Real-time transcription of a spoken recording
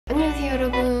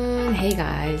여러분, hey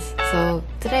guys. So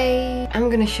today I'm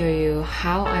gonna show you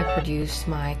how I produced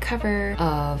my cover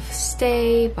of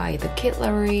Stay by the Kid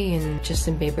Laroi and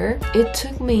Justin Bieber. It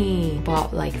took me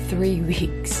about like 3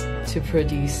 weeks to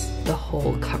produce the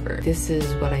whole cover. This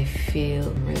is what I feel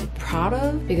really proud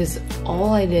of because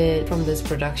all I did from this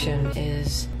production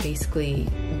is basically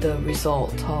the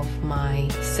result of my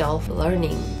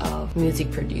self-learning of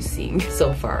music producing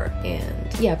so far.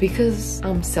 And yeah, because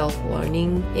I'm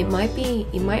self-learning, it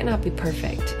might not be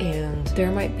perfect and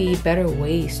there might be better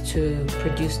ways to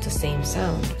produce the same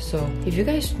sound. So if you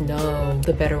guys know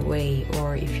the better way,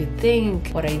 or if you think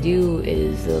what I do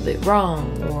is a little bit wrong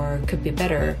or could be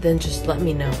better, then just let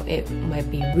me know. It might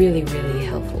be really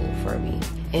helpful for me.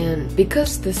 And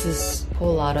because this is a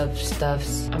whole lot of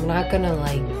stuffs, I'm not gonna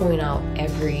like point out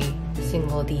every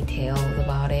single detail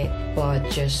about it, but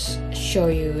just show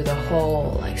you the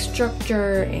whole like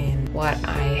structure and what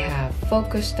I have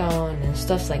focused on and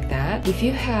stuff like that. If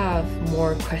you have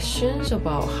more questions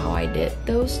about how I did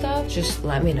those stuff, just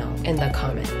let me know in the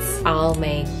comments. I'll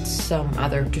make some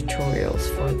other tutorials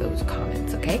for those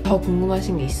comments, okay? 더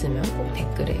궁금하신 게 있으면 꼭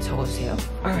댓글에 적어주세요.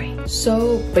 Alright,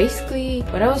 so basically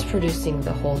when I was producing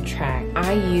the whole track,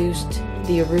 I used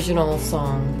the original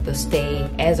song, The Stay,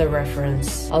 as a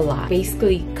reference a lot.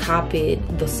 Basically copied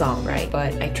the song, right?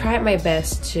 But I tried my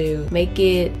best to make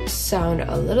it sound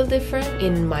a little different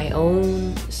in my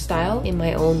own style, in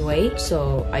my own way.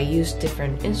 So I used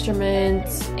different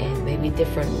instruments and maybe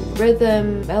different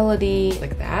rhythm, melody,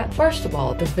 like that. First of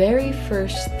all, the very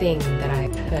first thing that I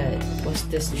put was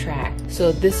this track.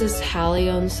 So this is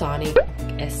Halion Sonic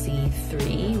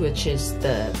SE3, which is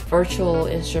the virtual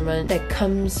instrument that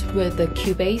comes with the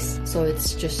Cubase, so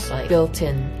it's just like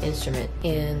built-in instrument.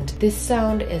 And this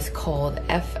sound is called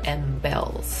FM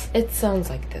bells. It sounds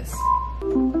like this.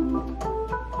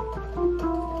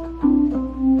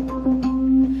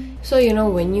 So you know,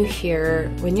 when you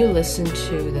listen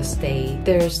to the Stay,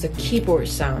 there's the keyboard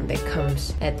sound that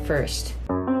comes at first,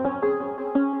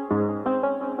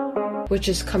 which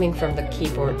is coming from the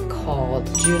keyboard called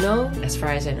Juno, as far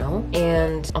as I know.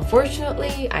 And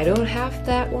unfortunately, I don't have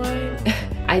that one.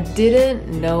 I didn't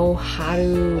know how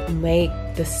to make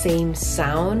the same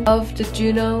sound of the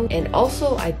Juno, and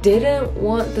also I didn't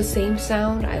want the same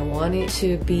sound. I wanted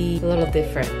to be a little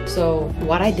different. So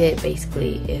what I did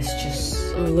basically is just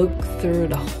look through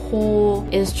the whole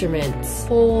instruments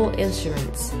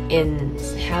in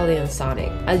Halion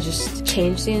Sonic. I just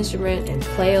change the instrument and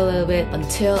play a little bit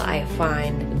until I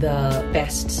find the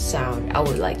best sound I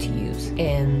would like to use.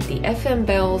 And the FM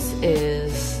bells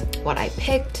is what I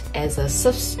picked as a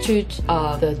substitute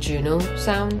of the Juno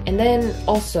sound. And then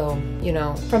also, you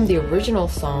know, from the original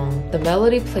song, the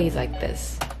melody plays like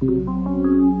this.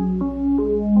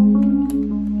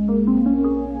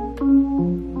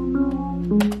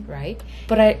 Right?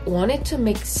 But I wanted to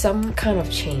make some kind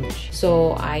of change.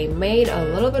 So I made a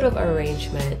little bit of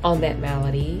arrangement on that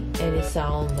melody and it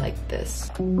sounds like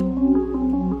this.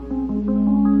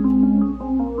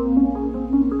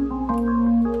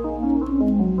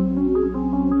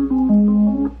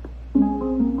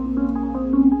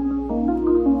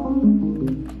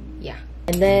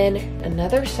 And then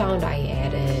another sound I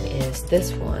added is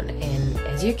this one, and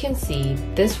as you can see,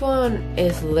 this one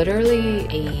is literally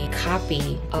a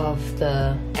copy of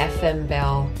the FM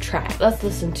bell track. Let's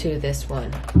listen to this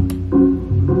one.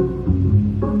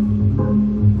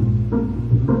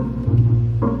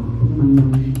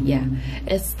 Yeah,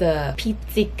 it's the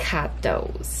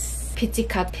pizzicatos.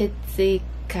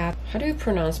 How do you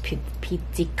pronounce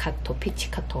pizzicato?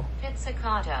 Pizzicato.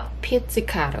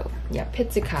 Pizzicato. Yeah,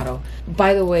 pizzicato.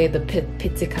 By the way, the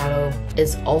pizzicato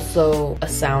is also a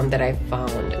sound that I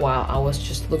found while I was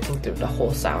just looking through the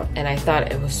whole sound, and I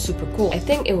thought it was super cool. I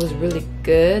think it was really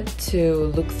good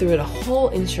to look through the whole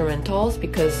instrumentals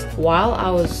because while I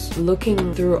was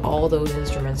looking through all those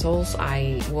instrumentals,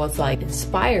 I was like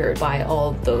inspired by all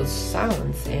of those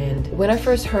sounds. And when I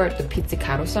first heard the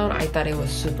pizzicato sound, I thought it was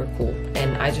super cool,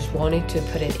 and I just wanted to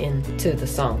put it into the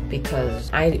song because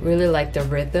I really like the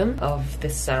rhythm of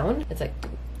this sound. It's like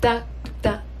da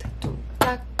da da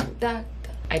da da.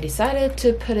 I decided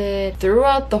to put it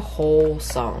throughout the whole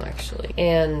song actually.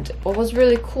 And what was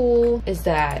really cool is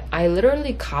that I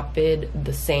literally copied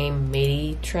the same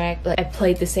MIDI track. Like I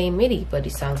played the same MIDI, but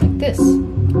it sounds like this.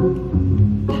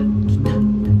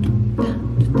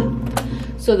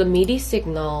 So the MIDI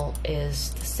signal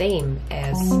is the same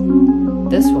as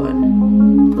this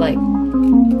one. Like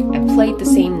I played the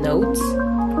same notes,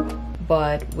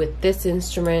 but with this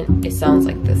instrument, it sounds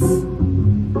like this.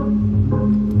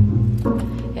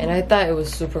 And I thought it was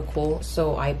super cool,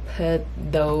 so I put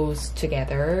those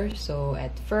together. So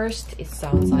at first it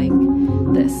sounds like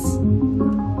this.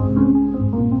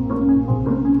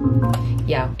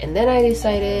 Yeah, and then I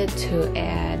decided to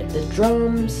add the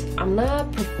drums. I'm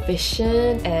not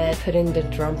proficient at putting the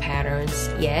drum patterns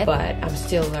yet, but I'm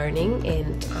still learning,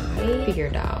 and I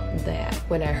figured out that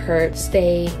when I heard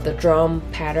stay, the drum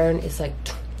pattern is like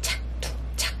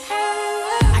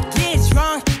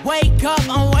wake up,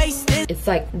 I'm wasted. It's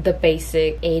like the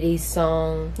basic 80s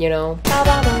song, you know.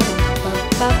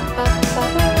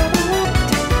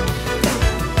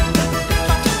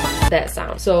 That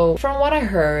sound. So from what I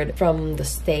heard from the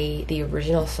stay, the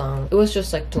original song, it was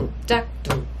just like dun dak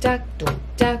dun dak dun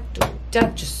dak dun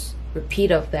dak, just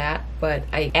repeat of that, but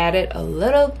I added a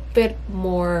little bit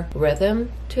more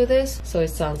rhythm to this, so it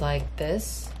sounds like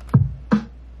this.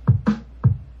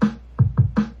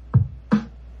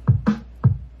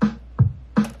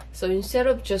 So instead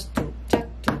of just dun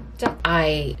dak,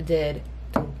 I did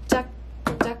dun dak,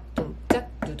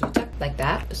 like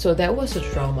that. So that was the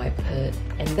drum I put.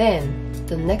 And then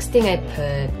the next thing I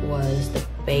put was the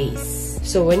bass.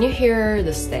 So when you hear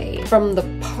the stay, from the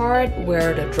part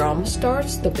where the drum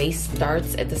starts, the bass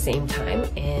starts at the same time.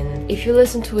 And if you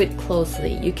listen to it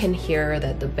closely, you can hear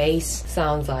that the bass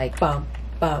sounds like bum,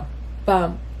 bum,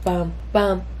 bum, bum,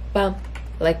 bum, bum,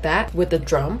 like that with the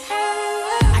drum.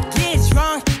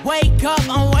 Drunk, wake up,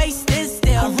 I'm wasted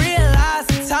still. I realize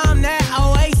the time that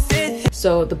I wasted.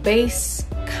 So the bass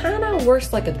kind of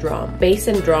works like a drum. Bass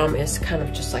and drum is kind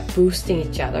of just like boosting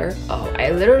each other. Oh, I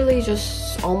literally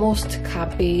just almost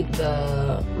copied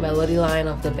the melody line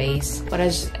of the bass, but I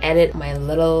just added my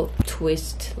little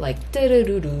twist, like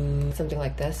do-do-do-do, something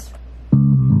like this.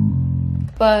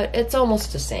 But it's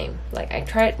almost the same. Like, I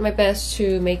tried my best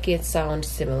to make it sound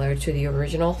similar to the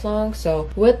original song.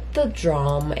 So with the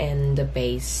drum and the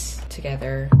bass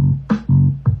together,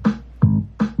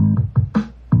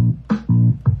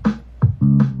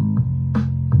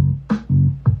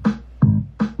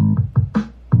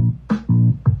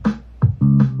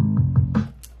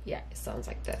 yeah, it sounds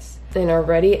like this. And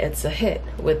already it's a hit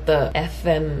with the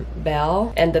FM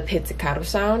bell and the pizzicato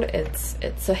sound. It's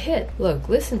a hit. Look,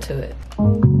 listen to it.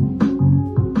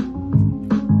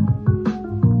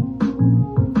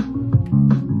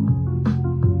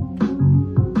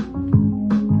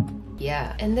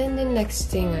 Yeah, and then the next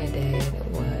thing I did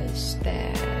was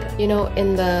that, you know,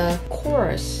 in the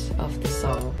chorus of the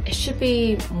song, it should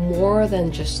be more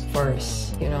than just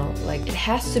verse, you know, like it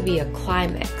has to be a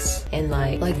climax, and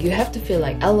like you have to feel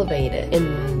like elevated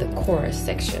in the chorus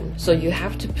section. So you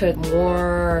have to put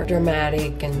more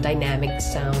dramatic and dynamic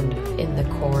sound in the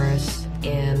chorus.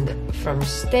 And from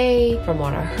stay, from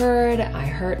what I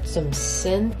heard some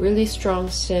synth, really strong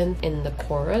synth in the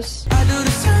chorus. I do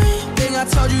the same thing, I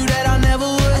told you that I never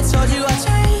would. I told you I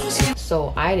changed.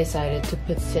 So I decided to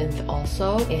put synth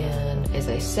also, and as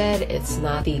I said, it's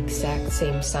not the exact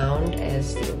same sound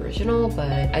as the original,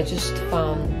 but I just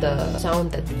found the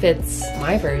sound that fits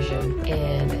my version,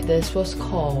 and this was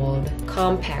called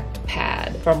Compact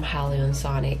Pad from Halion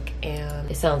Sonic, and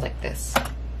it sounds like this.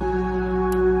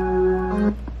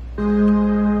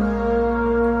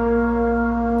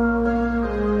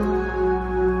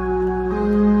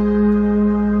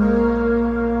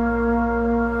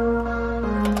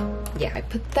 Yeah, I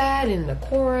put that in the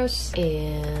chorus,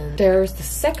 and there's the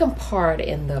second part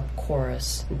in the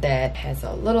chorus that has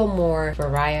a little more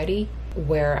variety,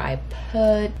 where I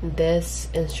put this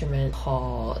instrument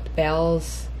called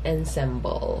bells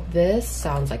ensemble. This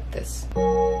sounds like this.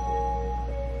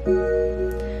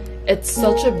 It's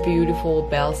such a beautiful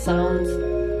bell sound.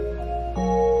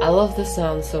 I love the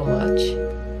sound so much.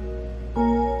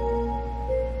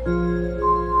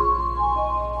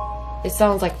 It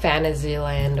sounds like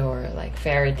Fantasyland or like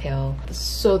fairy tale.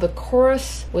 So the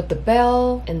chorus with the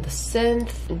bell and the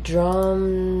synth,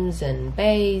 drums and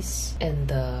bass and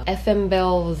the FM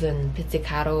bells and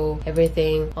pizzicato,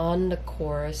 everything on the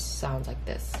chorus sounds like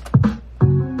this.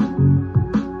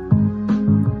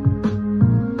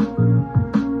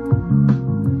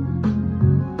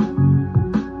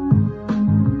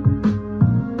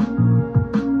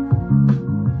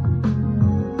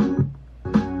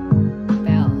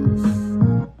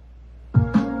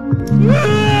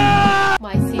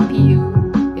 My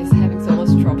CPU is having so much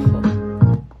trouble.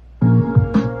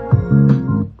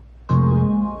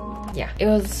 Yeah, it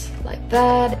was like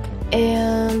that,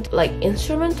 and like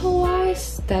instrumental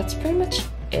wise, that's pretty much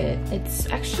it. It's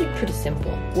actually pretty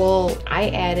simple. Well, I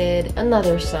added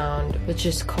another sound which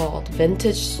is called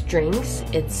vintage strings.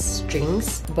 It's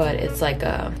strings, but it's like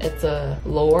it's a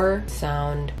lower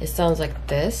sound. It sounds like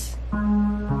this.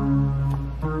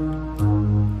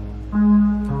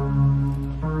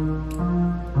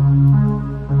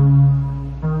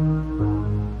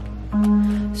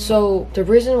 So the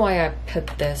reason why I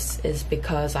picked this is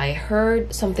because I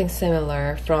heard something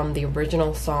similar from the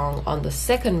original song on the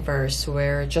second verse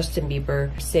where Justin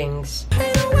Bieber sings,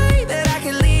 "Ain't no way that I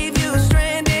can leave you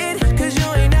stranded, 'cause you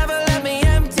ain't never left me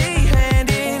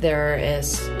empty-handed." There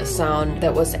is a sound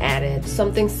that was added,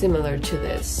 something similar to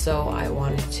this, so I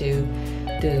wanted to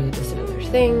do the similar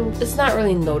thing. It's not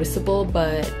really noticeable,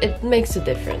 but it makes a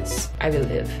difference, I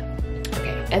believe.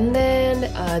 Okay, and then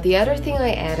the other thing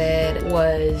I added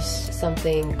was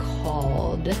something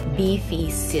called beefy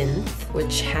synth,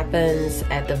 which happens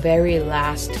at the very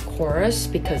last chorus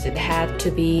because it had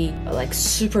to be like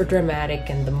super dramatic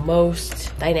and the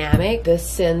most dynamic. This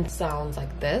synth sounds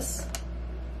like this.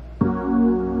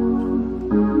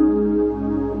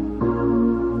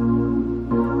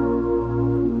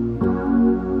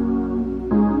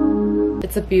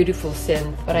 It's a beautiful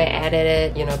synth, but I added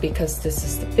it, you know, because this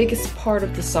is the biggest part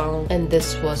of the song and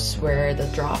this was where the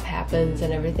drop happens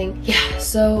and everything. Yeah,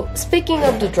 so speaking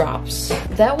of the drops,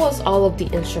 that was all of the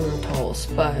instrumentals,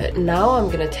 but now I'm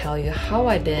gonna tell you how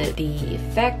I did the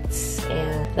effects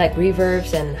and like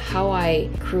reverbs and how I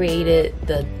created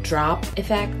the drop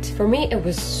effect. For me, it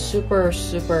was super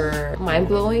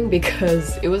mind-blowing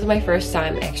because it was my first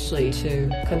time actually to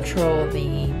control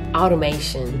the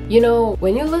automation. You know,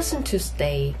 when you listen to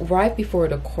Stay right before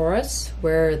the chorus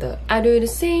where the I do the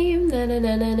same na na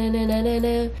na na na na na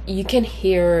na, you can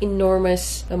hear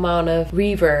enormous amount of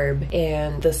reverb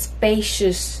and the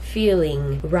spacious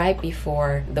feeling right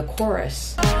before the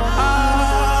chorus. I'll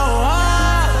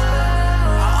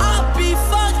be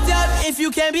fucked up if you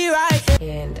can't be right.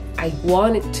 And I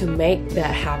wanted to make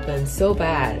that happen so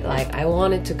bad. Like I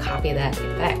wanted to copy that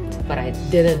effect, but I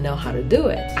didn't know how to do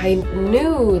it. I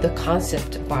knew the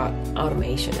concept about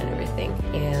automation and everything,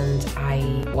 and I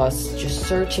was just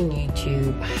searching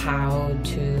YouTube how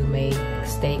to make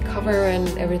Stay cover and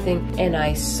everything, and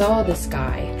I saw this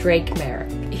guy, Drake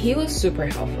Merrick. He was super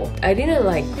helpful. I didn't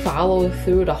like follow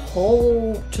through the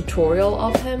whole tutorial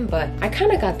of him, but I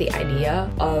kind of got the idea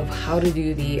of how to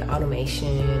do the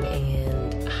automation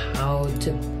and how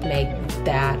to make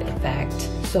that effect.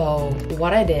 So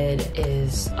what I did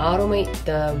is automate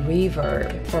the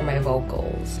reverb for my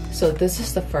vocals. So this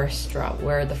is the first drop,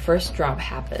 where the first drop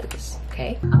happens,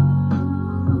 okay?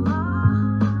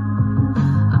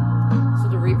 So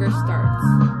the reverb starts,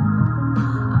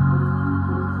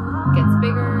 gets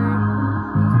bigger,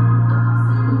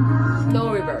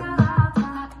 no reverb.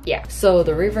 Yeah, so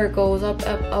the reverb goes up,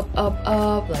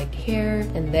 like here,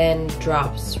 and then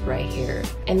drops right here.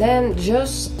 And then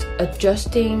just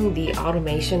adjusting the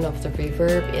automation of the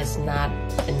reverb is not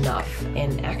enough.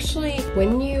 And actually,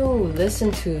 when you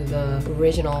listen to the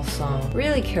original song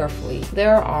really carefully,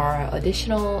 there are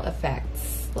additional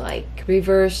effects, like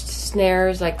reversed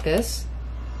snares like this.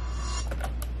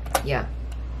 Yeah.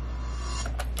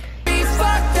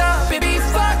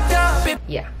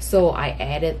 Yeah, so I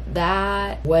added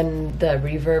that. When the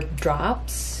reverb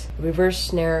drops, reverse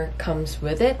snare comes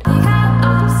with it.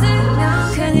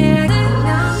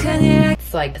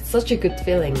 It's like, it's such a good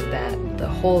feeling that the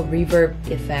whole reverb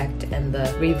effect and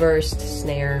the reversed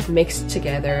snare mixed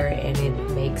together, and it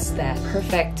makes that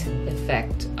perfect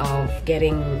effect of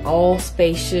getting all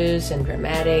spacious and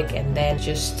dramatic and then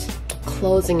just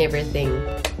closing everything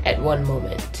at one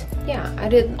moment. Yeah, I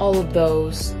did all of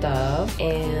those stuff.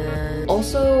 And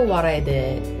also what I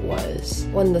did was,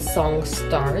 when the song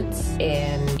starts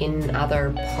and in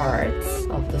other parts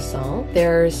of the song,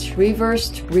 there's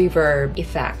reversed reverb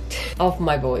effect of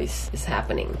my voice is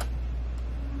happening.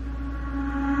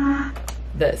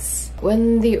 This.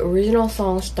 When the original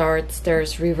song starts,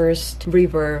 there's reversed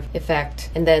reverb effect,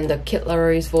 and then the Kid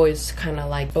Laroi's voice kind of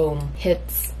like boom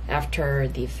hits after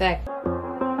the effect.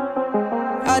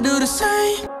 I do the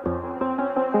same.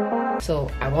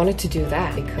 So I wanted to do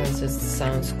that because it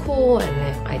sounds cool,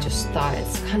 and I just thought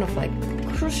it's kind of like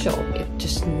crucial. It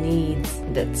just needs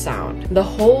that sound. The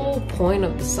whole point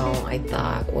of the song, I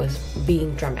thought, was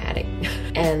being dramatic.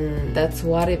 And that's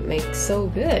what it makes so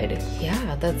good.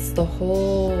 Yeah, that's the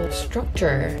whole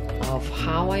structure of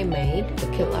how I made the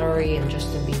Kid Laroi and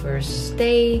Justin Bieber's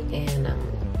Stay, and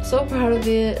I'm so proud of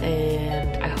it,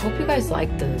 and I hope you guys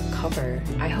liked the cover.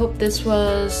 I hope this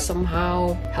was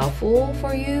somehow helpful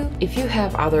for you. If you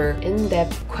have other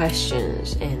in-depth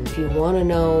questions and if you want to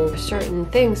know certain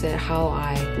things and how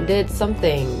I did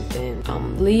something, then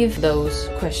leave those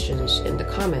questions in the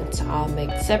comments. I'll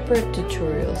make separate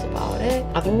tutorials about it.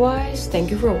 Otherwise,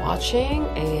 thank you for watching,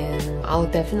 and I'll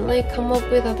definitely come up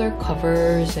with other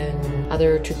covers and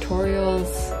other tutorials.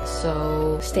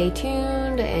 So stay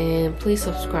tuned, and please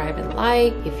subscribe and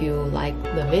like if you like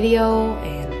the video,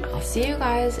 and I'll see you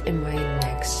guys in my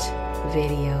next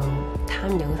video.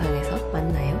 다음 영상에서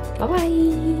만나요. Bye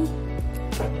bye!